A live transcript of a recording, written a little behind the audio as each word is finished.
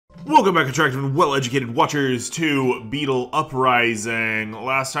Welcome back, attractive and well-educated watchers, to Beetle Uprising.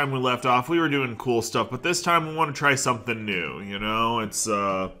 Last time we left off, we were doing cool stuff, but this time we want to try something new, you know? It's,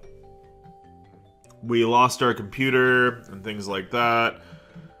 we lost our computer and things like that,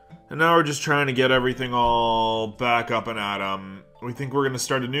 and now we're just trying to get everything all back up and at 'em. We think we're going to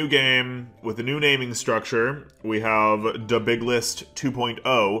start a new game with a new naming structure. We have the Big List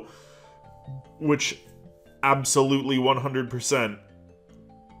 2.0, which absolutely 100%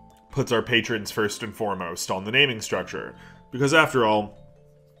 puts our patrons first and foremost on the naming structure. Because after all,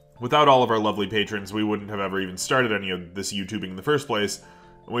 without all of our lovely patrons, we wouldn't have ever even started any of this YouTubing in the first place.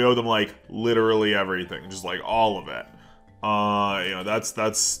 And we owe them, like, literally everything. Just, like, all of it. You know,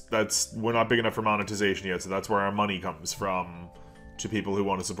 that's, we're not big enough for monetization yet, so that's where our money comes from to people who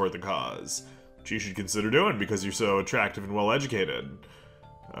want to support the cause. Which you should consider doing because you're so attractive and well-educated.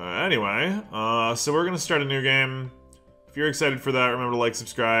 Anyway, so we're gonna start a new game. If you're excited for that, remember to like,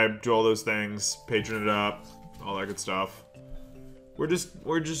 subscribe, do all those things, patron it up, all that good stuff. We're just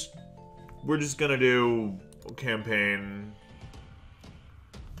gonna do a campaign.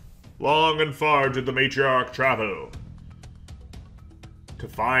 Long and far did the matriarch travel to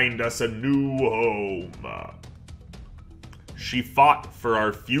find us a new home. She fought for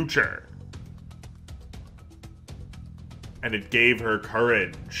our future, and it gave her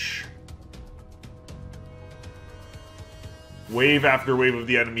courage. Wave after wave of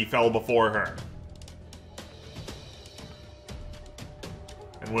the enemy fell before her.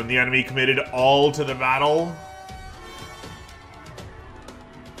 And when the enemy committed all to the battle,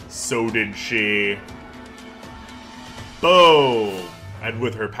 so did she. Boom! And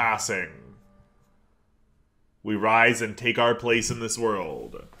with her passing, we rise and take our place in this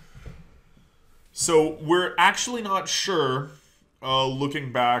world. So we're actually not sure,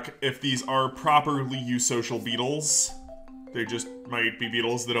 looking back, if these are properly eusocial beetles. They just might be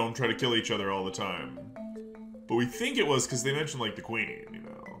beetles that don't try to kill each other all the time. But we think it was because they mentioned, like, the queen, you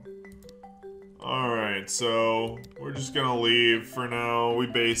know. Alright, so we're just gonna leave for now. We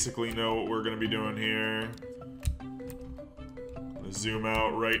basically know what we're gonna be doing here. Zoom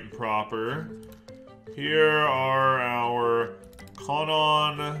out right and proper. Here are our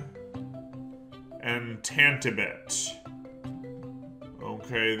Conon and Tantibit.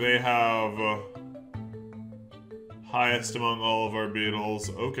 Okay, they have highest among all of our beetles.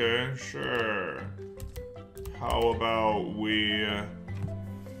 Okay, sure. How about we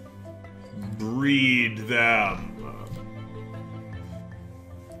breed them?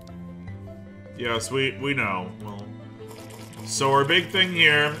 Yes, we know. Well, so our big thing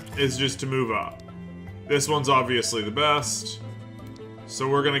here is just to move up. This one's obviously the best, so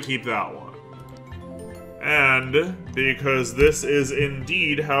we're gonna keep that one. And because this is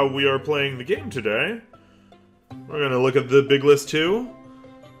indeed how we are playing the game today, we're gonna look at the big list 2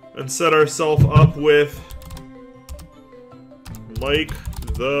 and set ourselves up with Mike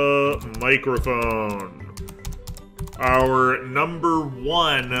the Microphone. Our number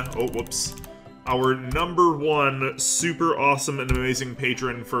one, our number one super awesome and amazing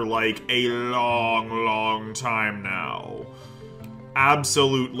patron for like a long time now.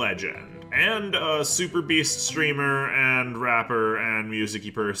 Absolute legend. And a super beast streamer and rapper and music-y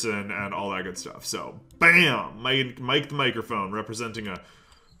person and all that good stuff. So, bam! Mike the Microphone, representing a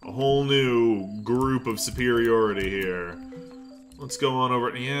whole new group of superiority here. Let's go on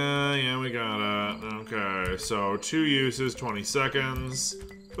over. Yeah, we got it. Okay, so 2 uses, 20 seconds.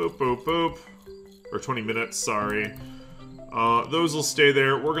 Boop, boop, boop. Or 20 minutes, sorry. Those will stay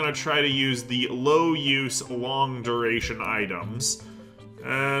there. We're gonna try to use the low-use, long-duration items.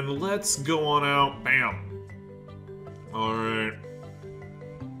 And let's go on out. Bam. Alright.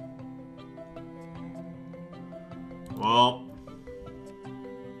 Well,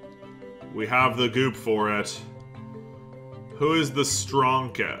 we have the goop for it. Who is the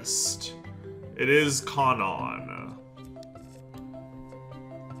strongest? It is Conon.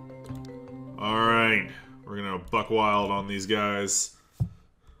 Alright. We're gonna buck wild on these guys.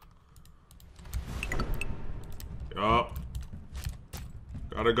 Yup.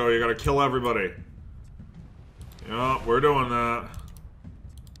 Gotta go, you gotta kill everybody. Yeah, we're doing that.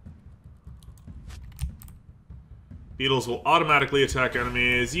 Beetles will automatically attack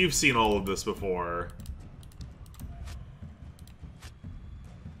enemies. You've seen all of this before.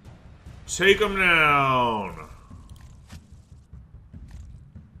 Take them down.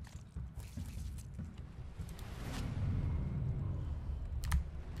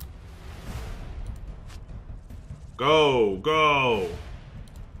 Go, go.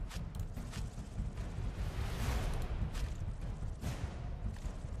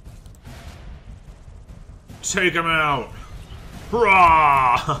 Take him out!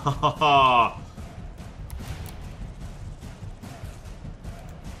 Hurrah!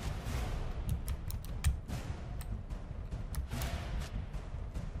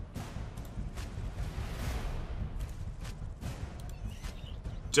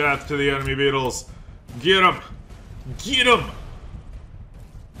 Death to the enemy beetles. Get him! Get him!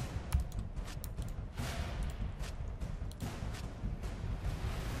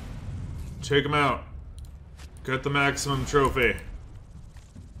 Take him out. Get the maximum trophy.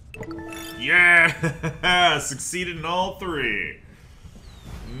 Yeah! Succeeded in all 3.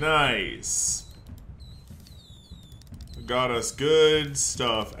 Nice. Got us good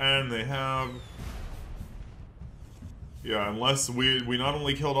stuff. And they have... Yeah, unless we not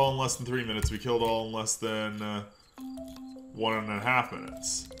only killed all in less than 3 minutes, we killed all in less than 1.5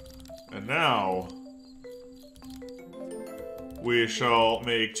 minutes. And now we shall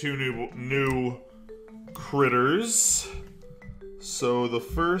make 2 new critters. So the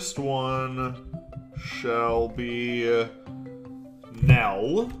first one shall be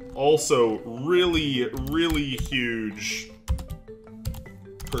Nell. Also really, really huge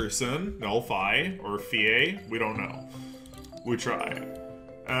person. Nelphi or Fie, we don't know. We tried.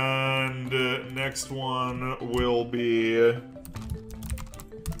 And next one will be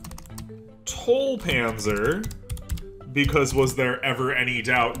Tollpanzer, because was there ever any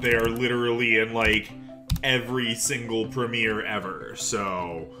doubt they are literally in, like, every single premiere ever.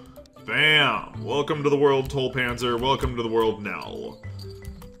 So, bam! Welcome to the world, Tollpanzer. Welcome to the world, Nell.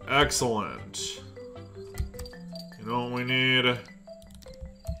 Excellent. You know what we need?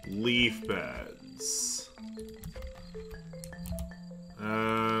 Leaf beds.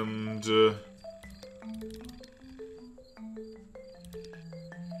 And...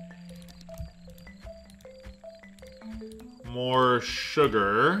 more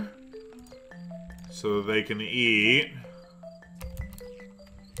sugar, so they can eat.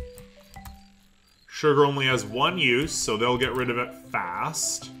 Sugar only has 1 use, so they'll get rid of it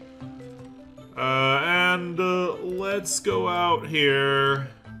fast. And let's go out here.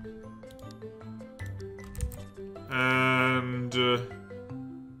 And...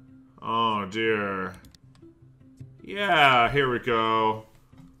 oh dear. Yeah, here we go.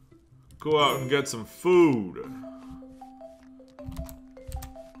 Go out and get some food.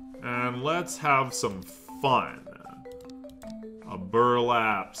 And let's have some fun. A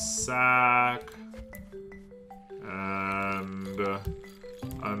burlap sack. And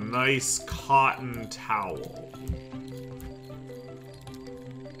a nice cotton towel.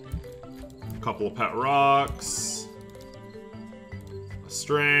 A couple of pet rocks. A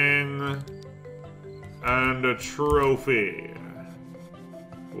string. And a trophy.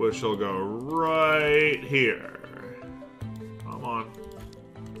 Which will go right here. Come on.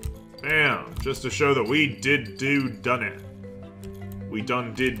 Bam! Just to show that we done it. We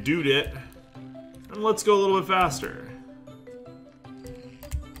done did it. And let's go a little bit faster.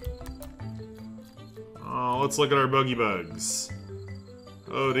 Oh, let's look at our buggy bugs.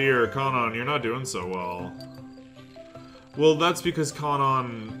 Oh dear, Kanon, you're not doing so well. Well, that's because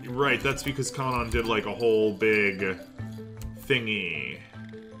Kanon... right, that's because Kanon did like a whole big thingy.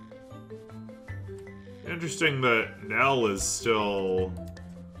 Interesting that Nell is still...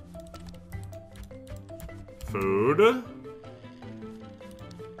 food?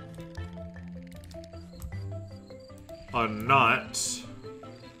 A nut.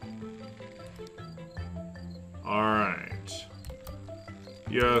 Alright.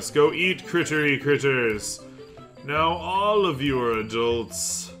 Yes, go eat crittery critters. Now all of you are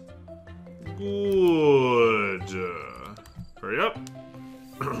adults. Good. Hurry up.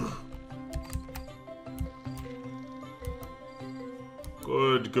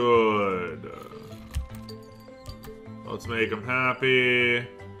 Good, good. Let's make them happy.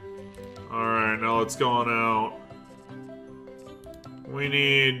 Alright, now let's go on out. We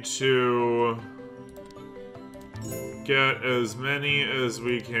need to get as many as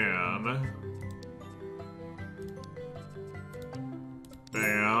we can.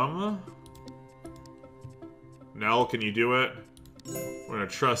 Bam. Nell, can you do it? We're gonna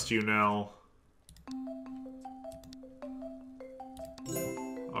trust you, Nell.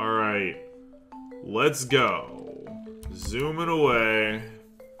 Alright. Let's go. Zooming away.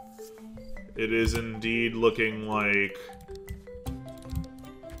 It is indeed looking like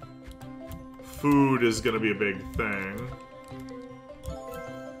food is gonna be a big thing.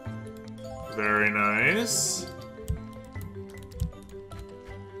 Very nice.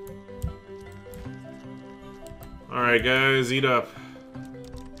 Alright guys, eat up.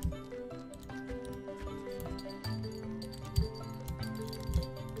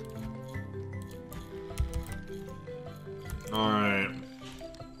 Alright.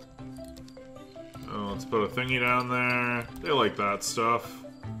 Let's put a thingy down there. They like that stuff.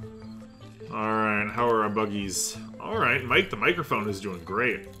 Alright, how are our buggies? Alright, Mike the microphone is doing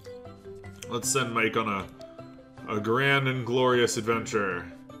great. Let's send Mike on a grand and glorious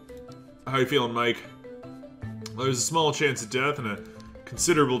adventure. How you feeling, Mike? Well, there's a small chance of death and a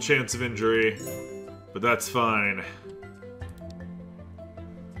considerable chance of injury, but that's fine.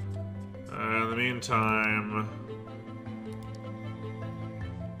 In the meantime,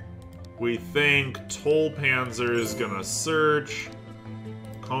 we think Tolpanzer's gonna search,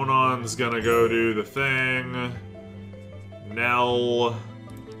 Conan's gonna go do the thing, Nell,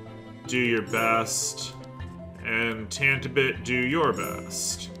 do your best, and Tantabit, do your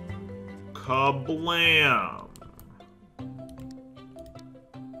best. Kablam!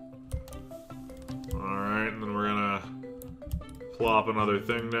 Alright, and then we're gonna plop another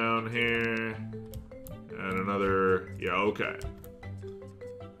thing down here. And another... yeah, okay.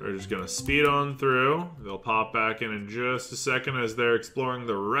 We're just gonna speed on through. They'll pop back in just a second as they're exploring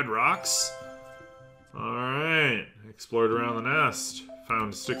the red rocks. Alright. Explored around the nest.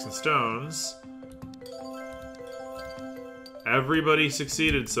 Found sticks and stones. Everybody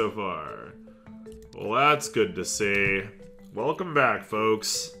succeeded so far. Well, that's good to see. Welcome back,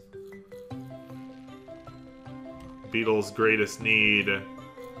 folks. Beetle's greatest need.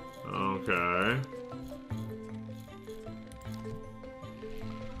 Okay.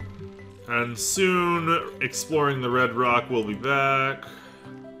 And soon, exploring the red rock will be back.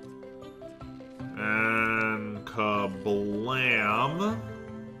 And kablam.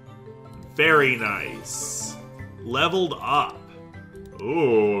 Very nice. Leveled up.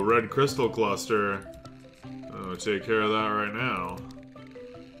 Ooh, red crystal cluster. I'll take care of that right now.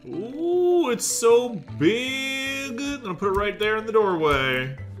 Ooh, it's so big. I'm gonna put it right there in the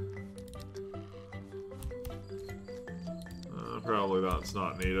doorway. Probably that's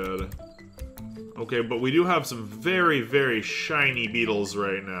not needed. Okay, but we do have some very, very shiny beetles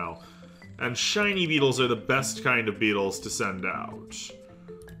right now. And shiny beetles are the best kind of beetles to send out.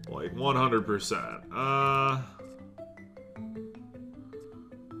 Like, 100%.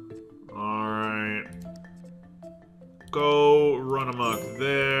 Alright. Go run amok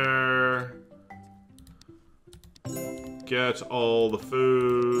there. Get all the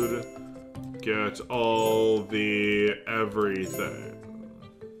food. Get all the everything.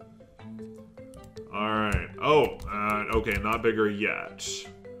 Alright. Oh, okay, not bigger yet.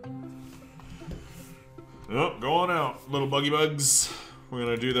 Oh, go on out, little buggy bugs. We're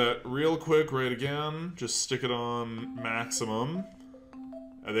gonna do that real quick right again. Just stick it on maximum.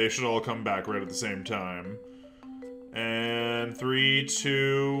 They should all come back right at the same time. And 3,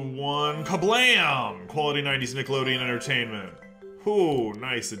 2, 1, kablam! Quality 90s Nickelodeon Entertainment. Ooh,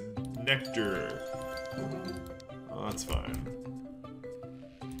 nice. Nectar. Oh, that's fine.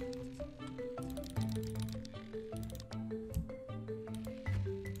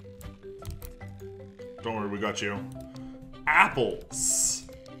 Don't worry, we got you. Apples!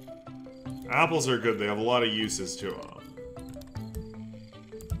 Apples are good, they have a lot of uses to them.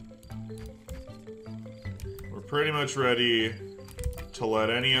 We're pretty much ready to let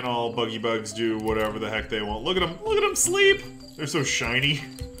any and all buggy bugs do whatever the heck they want. Look at them sleep! They're so shiny.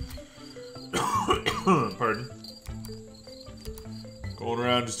 Pardon. Going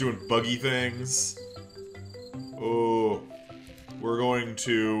around just doing buggy things. Oh, we're going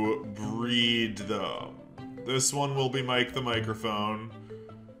to breed them. This one will be Mike the microphone.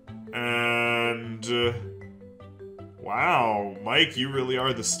 And... wow, Mike, you really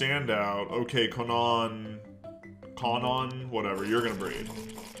are the standout. Okay, Conan, whatever, you're gonna breed.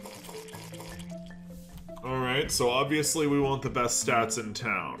 Alright, so obviously we want the best stats in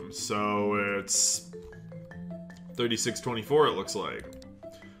town. So it's 36-24, it looks like.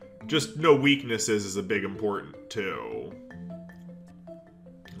 Just no weaknesses is a big important too.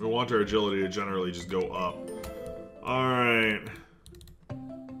 We want our agility to generally just go up. Alright.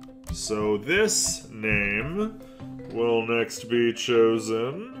 So this name will next be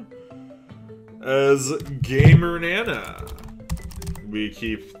chosen as Gamer Nana. We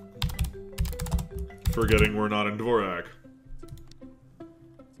keep forgetting we're not in Dvorak.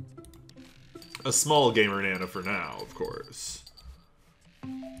 A small Gamer Nana for now, of course.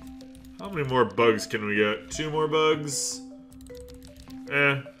 How many more bugs can we get? 2 more bugs?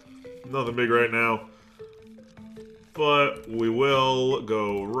 Nothing big right now. But we will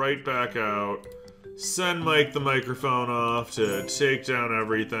go right back out, send Mike the microphone off to take down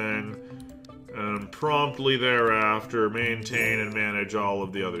everything, and promptly thereafter maintain and manage all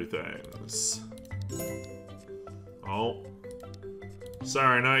of the other things. Oh.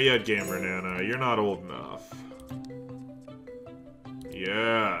 Sorry, not yet, Gamer Nana. You're not old enough.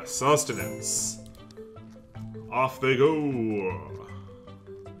 Yeah, sustenance. Off they go.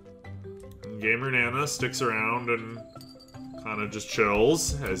 Gamer Nana sticks around and kind of just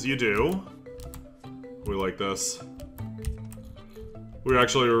chills, as you do. We like this. We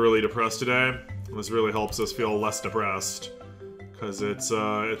actually were really depressed today. This really helps us feel less depressed, because it's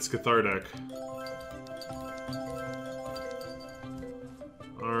cathartic.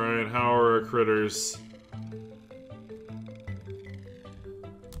 Alright, how are our critters?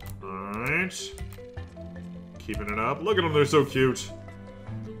 Alright. Keeping it up. Look at them, they're so cute.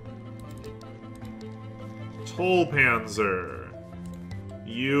 Panzer,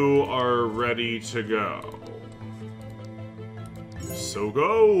 you are ready to go. So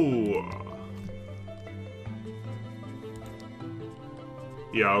go!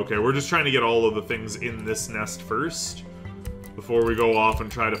 Yeah, okay, we're just trying to get all of the things in this nest first, before we go off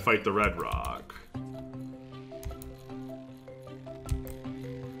and try to fight the Red Rock.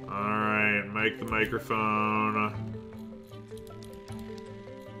 Alright, mic the microphone.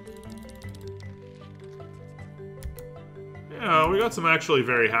 Yeah, we got some actually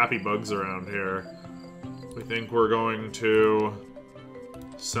very happy bugs around here. We think we're going to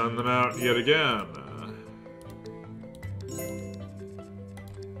send them out yet again.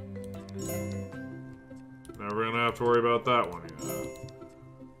 Never gonna have to worry about that one yet.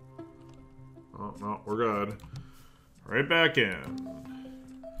 Oh, no, we're good. Right back in.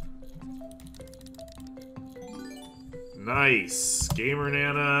 Nice. Gamer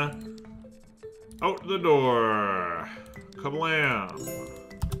Nana. Out the door. Kablam!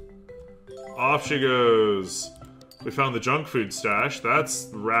 Off she goes. We found the junk food stash. That's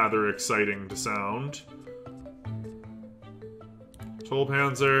rather exciting to sound.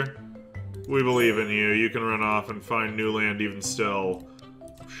 Panzer, we believe in you. You can run off and find new land even still.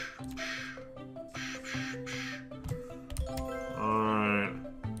 Alright.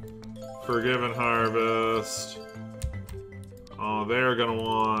 Forgiven Harvest. Oh, they're gonna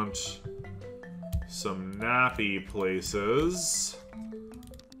want some nappy places,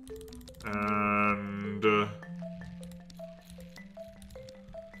 and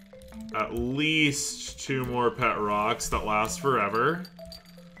at least 2 more pet rocks that last forever.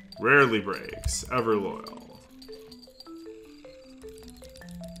 Rarely breaks, ever loyal.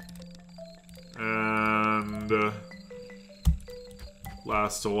 And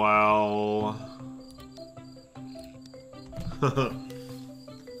last a while.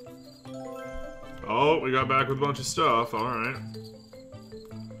 Oh, we got back with a bunch of stuff. Alright.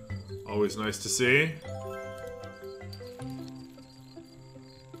 Always nice to see.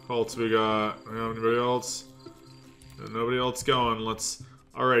 Cults we got. Anybody else? Nobody else going. Let's...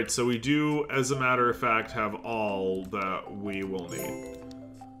 Alright, so we do, as a matter of fact, have all that we will need.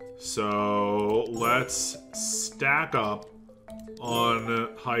 So, let's stack up on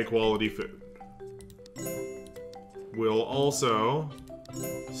high-quality food. We'll also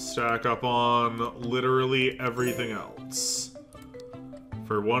stack up on literally everything else.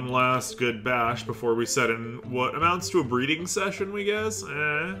 For one last good bash before we set in what amounts to a breeding session, we guess?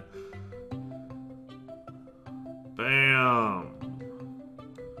 Bam.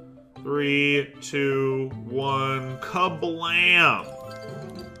 3, 2, 1, kablam!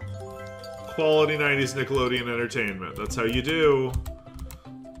 Quality 90s Nickelodeon entertainment. That's how you do.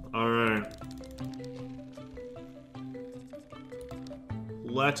 Alright.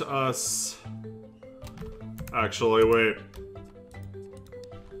 Let us... Actually, wait.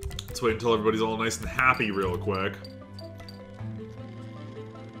 Let's wait until everybody's all nice and happy real quick.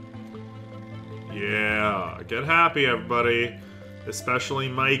 Yeah, get happy, everybody. Especially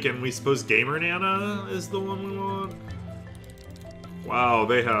Mike, and we suppose Gamer Nana is the one we want? Wow,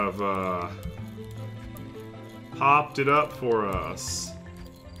 they have, popped it up for us.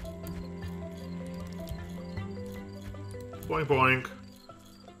 Boink boink.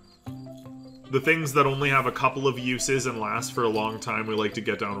 The things that only have a couple of uses and last for a long time, we like to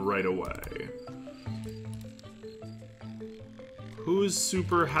get down right away. Who's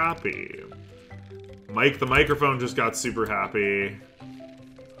super happy? Mike the microphone just got super happy.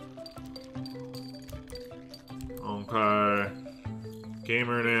 Okay.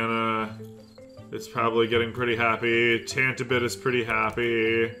 Gamer Nana is probably getting pretty happy. Tantabit is pretty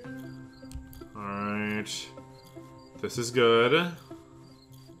happy. Alright. This is good.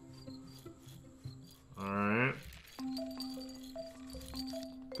 Alright.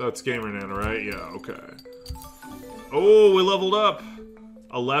 That's Gamer Nana, right? Yeah, okay. Oh, we leveled up!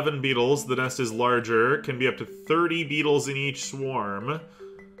 11 beetles. The nest is larger. Can be up to 30 beetles in each swarm.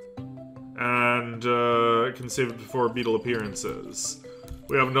 And can save it before beetle appearances.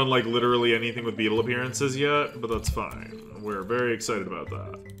 We haven't done, like, literally anything with beetle appearances yet, but that's fine. We're very excited about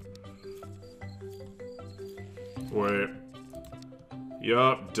that. Wait.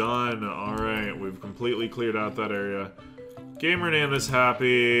 Yup, done. Alright, we've completely cleared out that area. Gamer Nana's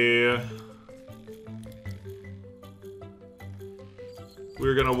happy.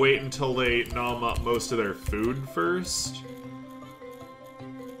 We're gonna wait until they nom up most of their food first.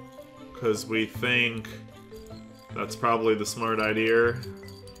 Because we think that's probably the smart idea.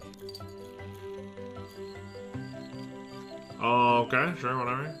 Oh, okay, sure,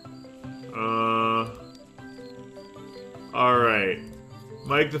 whatever. Alright.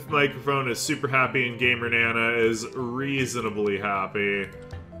 Mike the microphone is super happy and Gamer Nana is reasonably happy.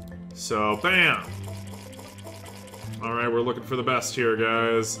 So, bam! Alright, we're looking for the best here,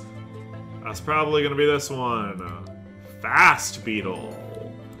 guys. That's probably gonna be this one. Fast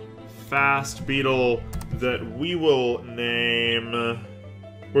Beetle. Fast Beetle that we will name...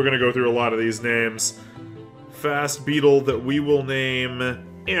 We're gonna go through a lot of these names. Fast Beetle that we will name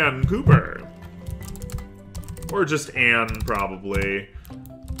Ann Cooper. Or just Ann, probably.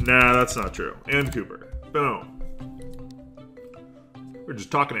 Nah, that's not true. Ann Cooper. Boom. We're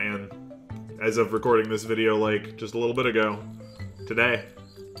just talking to Ann. As of recording this video, like, just a little bit ago. Today.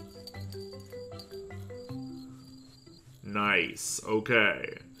 Nice.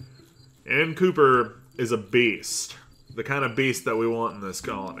 Okay. Ann Cooper is a beast. The kind of beast that we want in this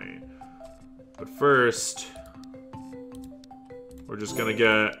colony. But first... we're just gonna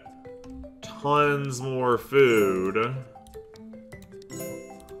get tons more food.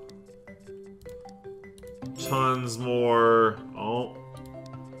 Tons more... oh.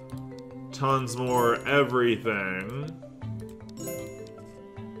 Tons more everything.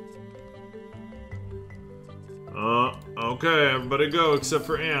 Okay, everybody go except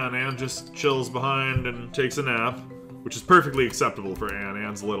for Ann. Ann just chills behind and takes a nap, which is perfectly acceptable for Ann.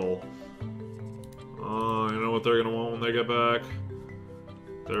 Ann's little. You know what they're gonna want when they get back?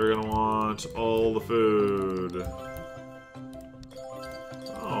 They're gonna want all the food.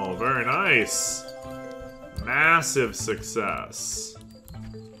 Oh, very nice. Massive success.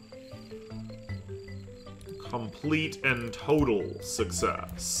 Complete and total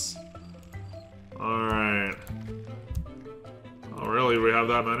success. Alright. Oh, really? We have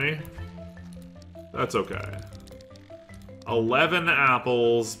that many? That's okay. 11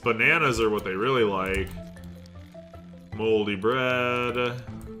 apples. Bananas are what they really like. Moldy bread.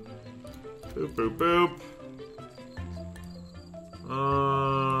 Boop, boop, boop.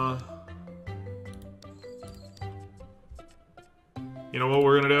 You know what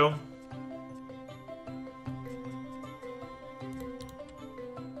we're gonna do?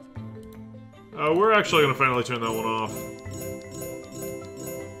 We're actually gonna finally turn that one off.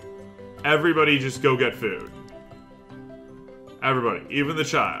 Everybody just go get food. Everybody, even the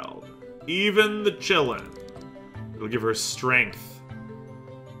child. Even the chillin'. It'll give her strength.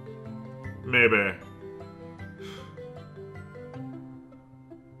 Maybe.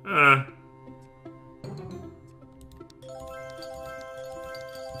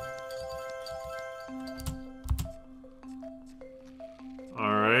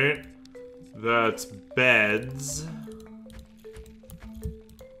 Alright. That's beds.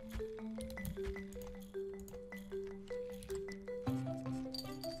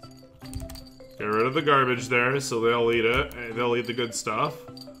 Get rid of the garbage there, so they'll eat it. They'll eat the good stuff.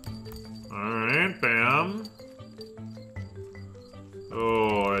 Alright, bam.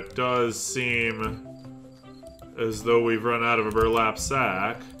 Oh, it does seem as though we've run out of a burlap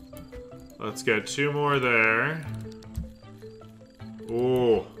sack. Let's get 2 more there.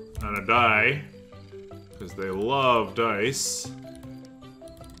 Ooh, and a die. Because they love dice.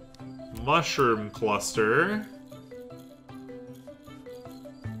 Mushroom cluster.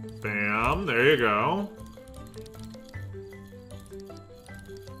 Bam, there you go.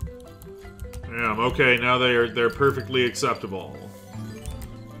 Damn, okay, now they're perfectly acceptable.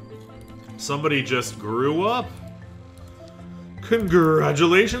 Somebody just grew up?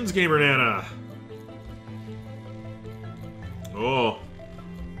 Congratulations, Gamer Nana! Oh.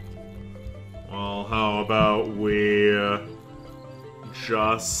 Well, how about we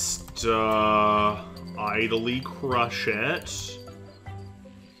just idly crush it?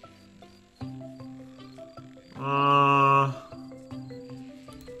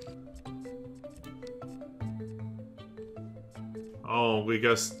 Oh, we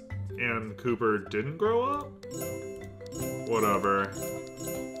guess Ann Cooper didn't grow up? Whatever.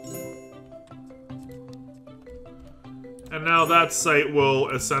 And now that site will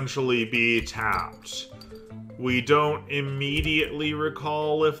essentially be tapped. We don't immediately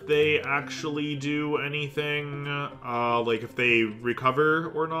recall if they actually do anything, like if they recover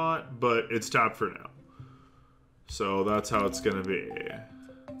or not, but it's tapped for now. So that's how it's gonna be.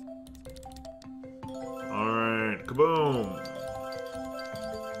 Alright, Boom.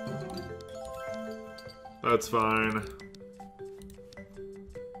 That's fine.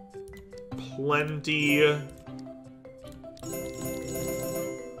 Plenty.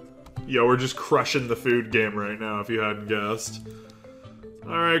 Yo, we're just crushing the food game right now, if you hadn't guessed.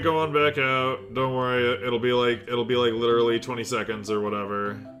 Alright, go on back out. Don't worry, it'll be like literally 20 seconds or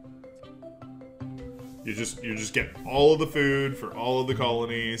whatever. You just get all of the food for all of the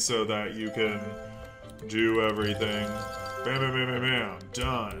colonies so that you can do everything. Bam, bam, bam, bam, bam.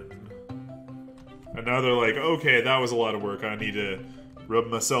 Done. And now they're like, okay, that was a lot of work. I need to rub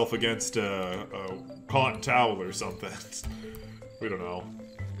myself against a cotton towel or something. We don't know.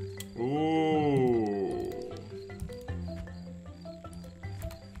 Ooh.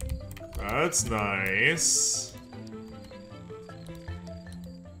 That's nice.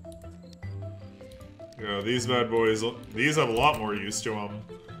 Yeah, these bad boys, these have a lot more use to them.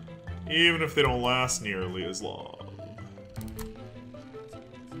 Even if they don't last nearly as long.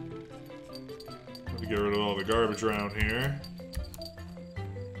 Let me get rid of all the garbage around here.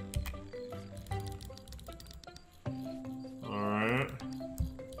 Alright.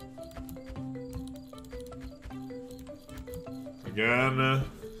 Again,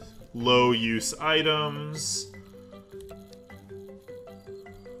 low use items.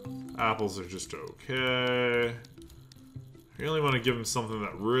 Apples are just okay. I really want to give them something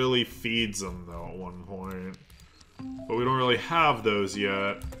that really feeds them, though, at one point. But we don't really have those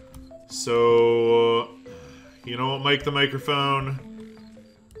yet. So, you know what, Mike the Microphone?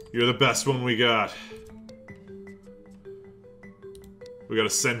 You're the best one we got. We gotta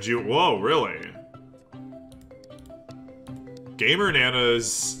send you... Whoa, really? Gamer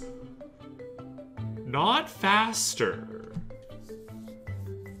Nana's... not faster.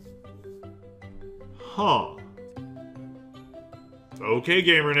 Huh. Okay,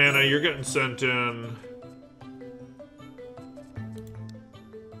 Gamer Nana, you're getting sent in.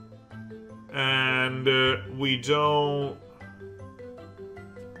 And we don't...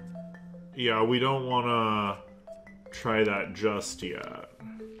 yeah, we don't want to try that just yet.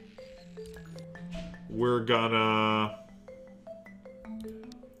 We're gonna...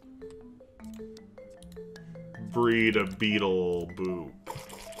 breed a beetle boop.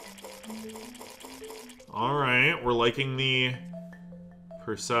 Alright, we're liking the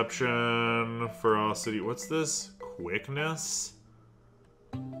perception, ferocity. What's this? Quickness?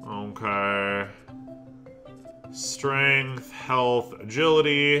 Okay. Strength, health,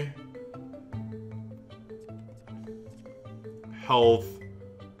 agility. Health,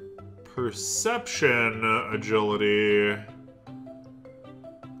 perception, agility.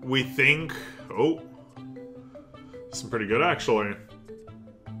 We think... oh. Some pretty good, actually.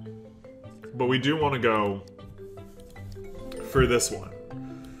 But we do want to go for this one.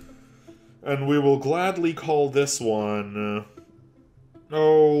 And we will gladly call this one...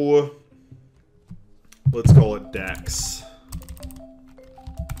 oh... let's call it Dex.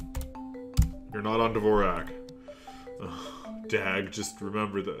 You're not on Dvorak. Ugh, Dag, just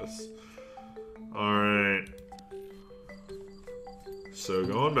remember this. Alright. So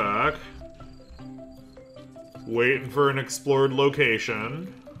going back. Waiting for an explored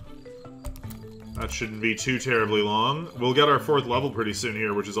location. That shouldn't be too terribly long. We'll get our 4th level pretty soon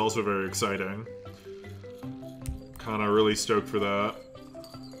here, which is also very exciting. Kinda really stoked for that.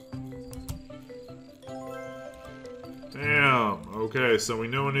 Damn. Okay, so we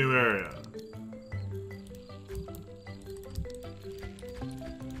know a new area.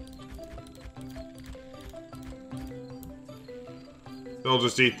 They'll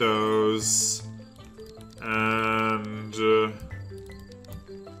just eat those. And... then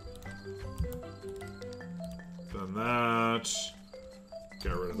that.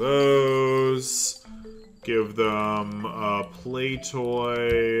 Get rid of those. Give them a play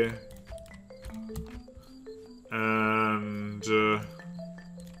toy. And...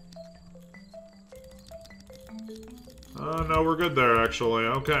 oh, no, we're good there, actually.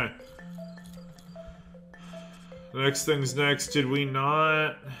 Okay. Next thing's next. Did we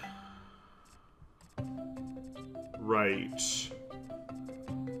not... right.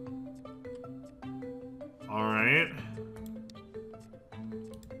 Alright.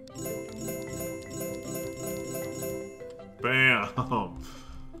 Bam.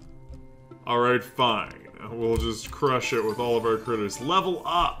 Alright, fine. We'll just crush it with all of our critters. Level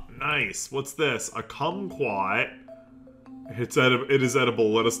up! Nice. What's this? A kumquat. It is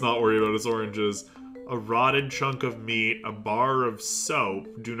edible. Let us not worry about its oranges. A rotted chunk of meat. A bar of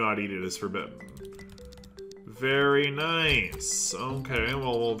soap. Do not eat it, is forbidden. Very nice. Okay,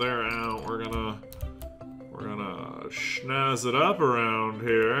 well, while they're out, we're gonna schnazz it up around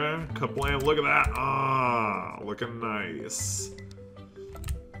here. Kablam, look at that. Ah, looking nice.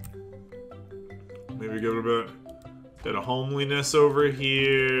 Maybe give it a bit of homeliness over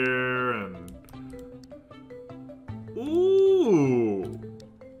here, and... Ooh!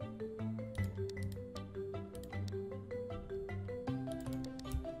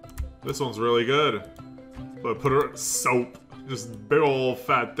 This one's really good. But put it soap. Just big ol'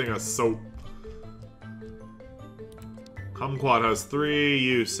 fat thing of soap. Kumquat has 3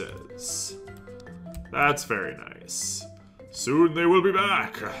 uses. That's very nice. Soon they will be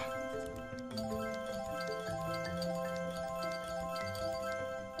back.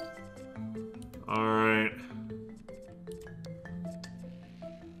 Alright.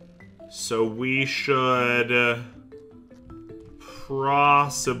 So we should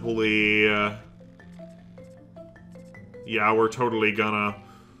possibly... yeah, we're totally gonna...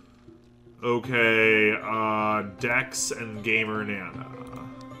 Okay, Dex and Gamer Nana.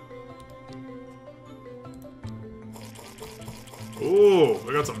 Ooh,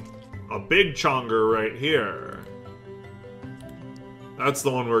 we got a big chonger right here. That's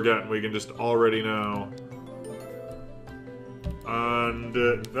the one we're getting, we can just already know. And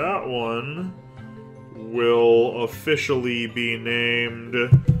that one will officially be named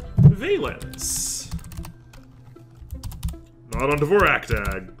Valence. Not on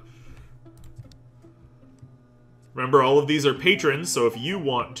Dvorak. Remember, all of these are patrons, so if you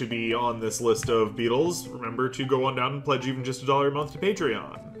want to be on this list of Beetles, remember to go on down and pledge even just $1 a month to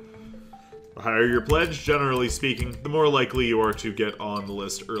Patreon. The higher your pledge, generally speaking, the more likely you are to get on the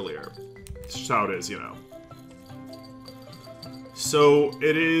list earlier. It's just how it is, you know. So,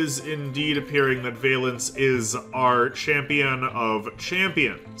 it is indeed appearing that Valence is our champion of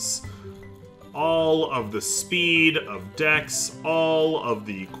champions. All of the speed of Dex, all of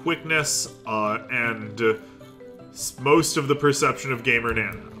the quickness, and most of the perception of Gamer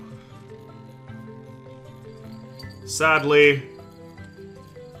Nano. Sadly,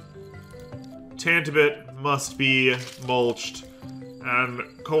 Tantabit must be mulched, and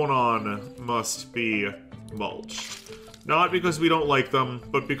Conan must be mulched. Not because we don't like them,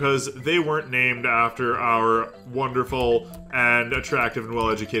 but because they weren't named after our wonderful and attractive and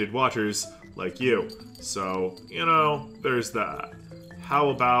well-educated watchers like you. So, you know, there's that. How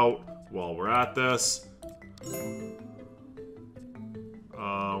about, while we're at this,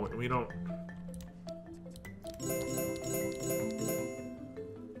 we don't...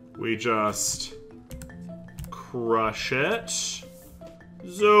 We just crush it.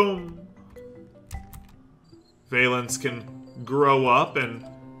 Zoom. Valence can grow up in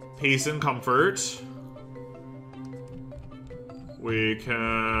peace and comfort. We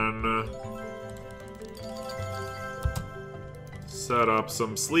can set up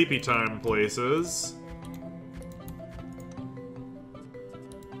some sleepy time places.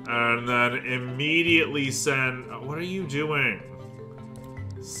 And then immediately send... What are you doing?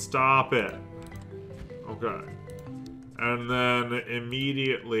 Stop it. Okay. And then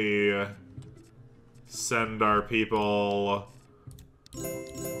immediately send our people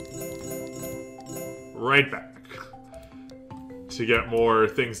right back to get more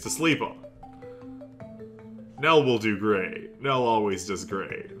things to sleep on. Nell will do great. Nell always does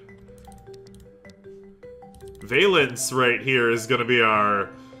great. Valence right here is gonna be our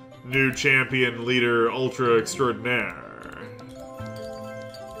new champion leader ultra extraordinaire.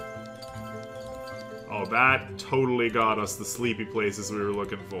 Oh, that totally got us the sleepy places we were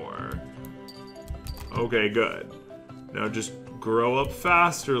looking for. Okay, good. Now just grow up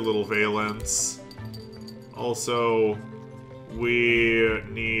faster, little Valence. Also, we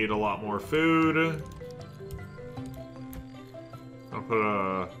need a lot more food. I'll put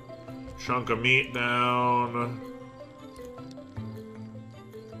a chunk of meat down.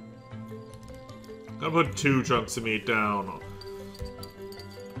 I'll put 2 chunks of meat down.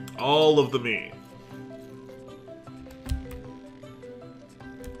 All of the meat.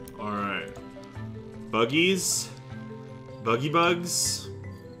 Alright. Buggies? Buggy bugs?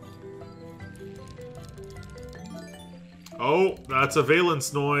 Oh, that's a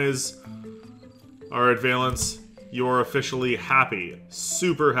Valence noise. Alright, Valence. You're officially happy.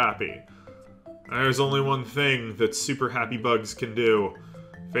 Super happy. There's only one thing that super happy bugs can do.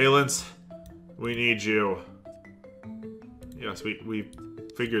 Valence, we need you. Yes, we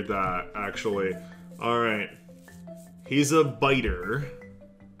figured that, actually. Alright. He's a biter.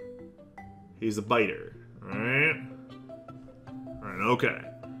 He's a biter. Alright? Alright, okay.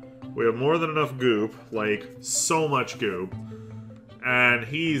 We have more than enough goop. Like, so much goop. And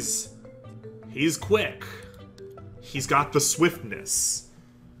he's quick. He's got the swiftness.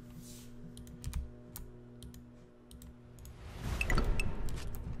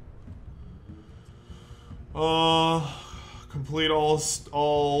 Complete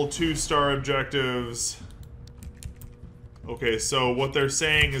all 2-star objectives. Okay, so what they're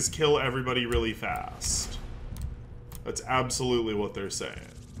saying is kill everybody really fast. That's absolutely what they're saying.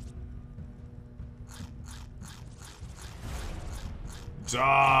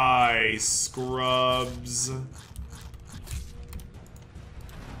 Die, scrubs.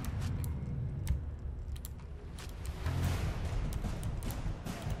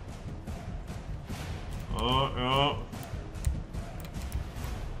 Oh.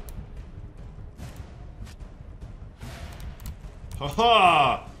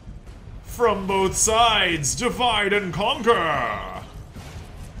 Haha! From both sides, divide and conquer!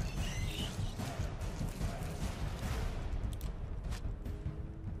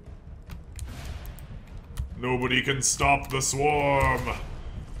 Nobody can stop the swarm!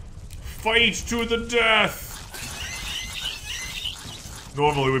 Fight to the death!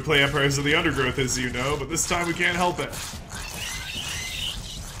 Normally we play Empires of the Undergrowth, as you know, but this time we can't help it.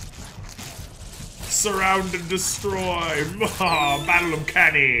 Surround and destroy! Battle of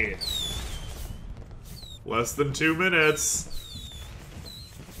Canny! Less than 2 minutes.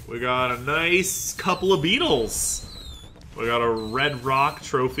 We got a nice couple of Beetles. We got a red rock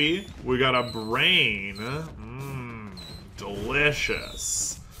trophy. We got a brain.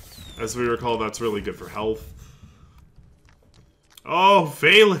 Delicious. As we recall, that's really good for health. Oh,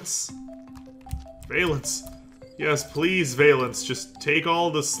 Valence! Valence. Yes, please, Valence. Just take all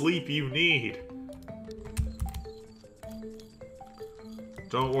the sleep you need.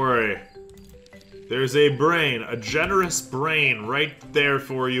 Don't worry. There's a brain, a generous brain right there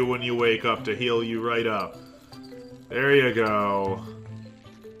for you when you wake up to heal you right up. There you go.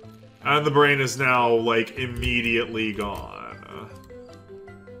 And the brain is now, like, immediately gone.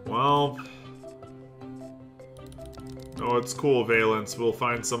 Well... Oh, it's cool, Valence. We'll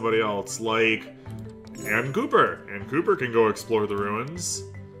find somebody else, like... Ann Cooper. Ann Cooper can go explore the ruins.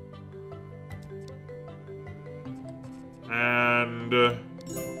 And...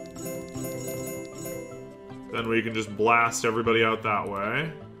 then we can just blast everybody out that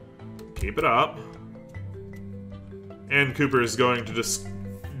way. Keep it up. Ann Cooper is going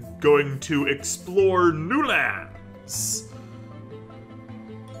to explore new lands.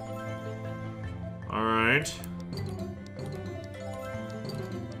 Alright.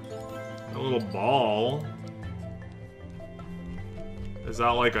 A little ball. Is that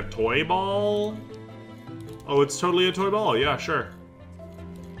like a toy ball? Oh, it's totally a toy ball. Yeah, sure.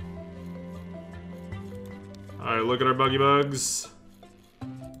 Alright, look at our buggy bugs.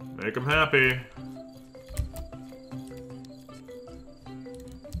 Make them happy.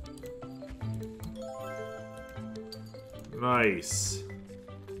 Nice.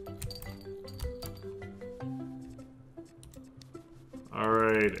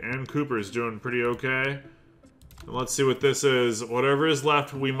 Alright, Ann Cooper's doing pretty okay. And let's see what this is. Whatever is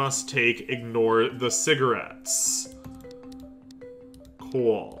left, we must take. Ignore the cigarettes.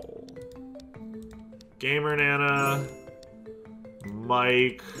 Cool. Gamer Nana.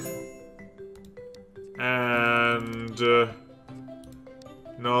 Mike. And...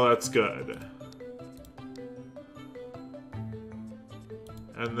 no, that's good.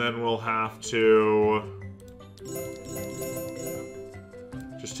 And then we'll have to...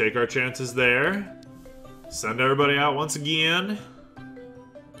 just take our chances there. Send everybody out once again.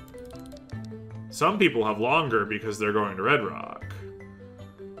 Some people have longer because they're going to Red Rock.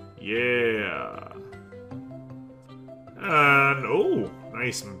 Yeah. And, oh,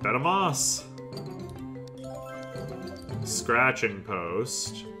 nice bed of moss. Scratching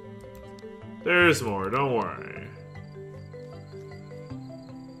post. There's more, don't worry.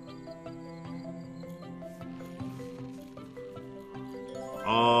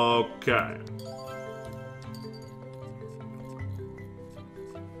 Okay.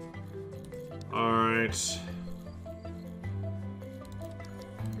 Alright.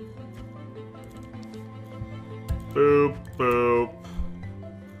 Boop, boop.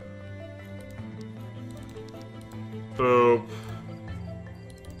 Boop.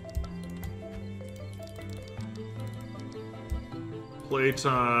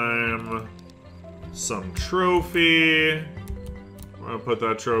 Playtime. Some trophy. I'm gonna put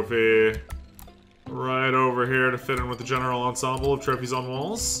that trophy right over here to fit in with the general ensemble of trophies on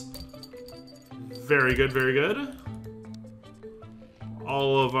walls. Very good, very good.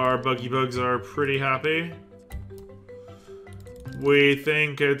 All of our buggy bugs are pretty happy. We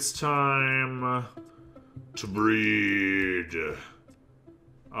think it's time to breed.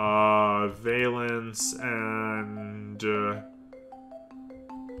 Valence and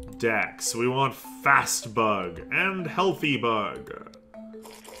Dex. We want fast bug and healthy bug.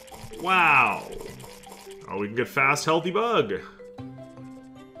 Wow. Oh, we can get Fast Healthy Bug.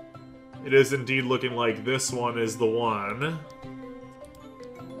 It is indeed looking like this one is the one.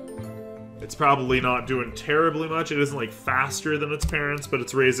 It's probably not doing terribly much. It isn't like faster than its parents, but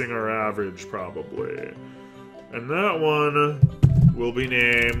it's raising our average probably. And that one will be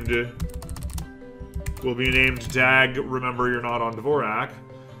named Dag, remember you're not on Dvorak,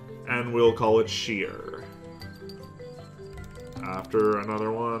 and we'll call it Sheer. After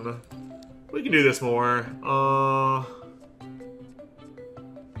another one. We can do this more.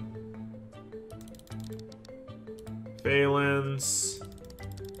 Valence.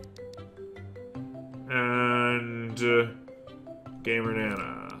 And Gamer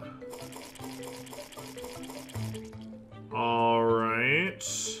Nana. Alright.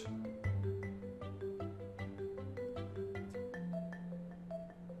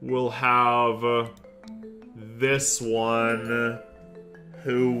 We'll have this one,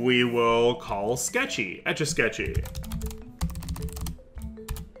 who we will call Sketchy. Etch-a-Sketchy.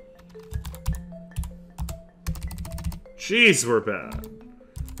 Jeez, we're bad.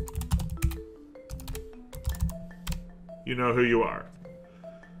 You know who you are.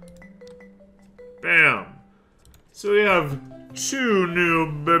 Bam. So we have 2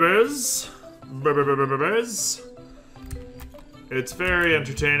 new babies. Babies. It's very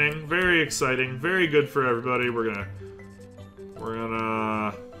entertaining, very exciting, very good for everybody. We're gonna...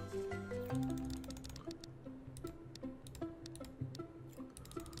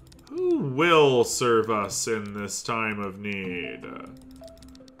 Who will serve us in this time of need?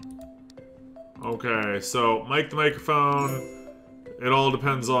 Okay, so mic the microphone. It all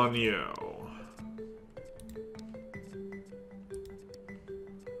depends on you.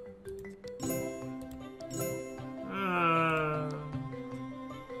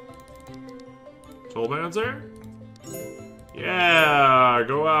 Tollmancer? Yeah,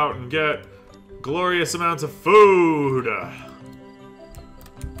 go out and get glorious amounts of food.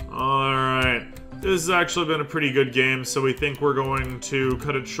 Alright. This has actually been a pretty good game, so we think we're going to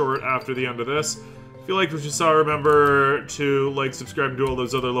cut it short after the end of this. If you liked what you saw, remember to like, subscribe, and do all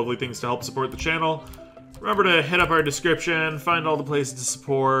those other lovely things to help support the channel. Remember to hit up our description, find all the places to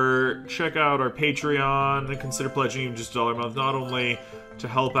support, check out our Patreon, and consider pledging even just $1 a month, not only to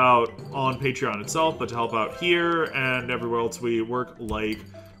help out on Patreon itself, but to help out here and everywhere else we work, like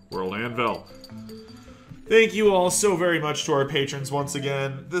World Anvil. Thank you all so very much to our patrons once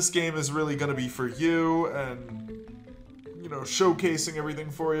again. This game is really going to be for you and, you know, showcasing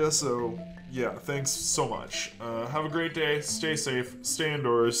everything for you, so yeah, thanks so much. Have a great day, stay safe, stay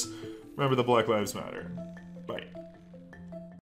indoors, remember the Black Lives Matter.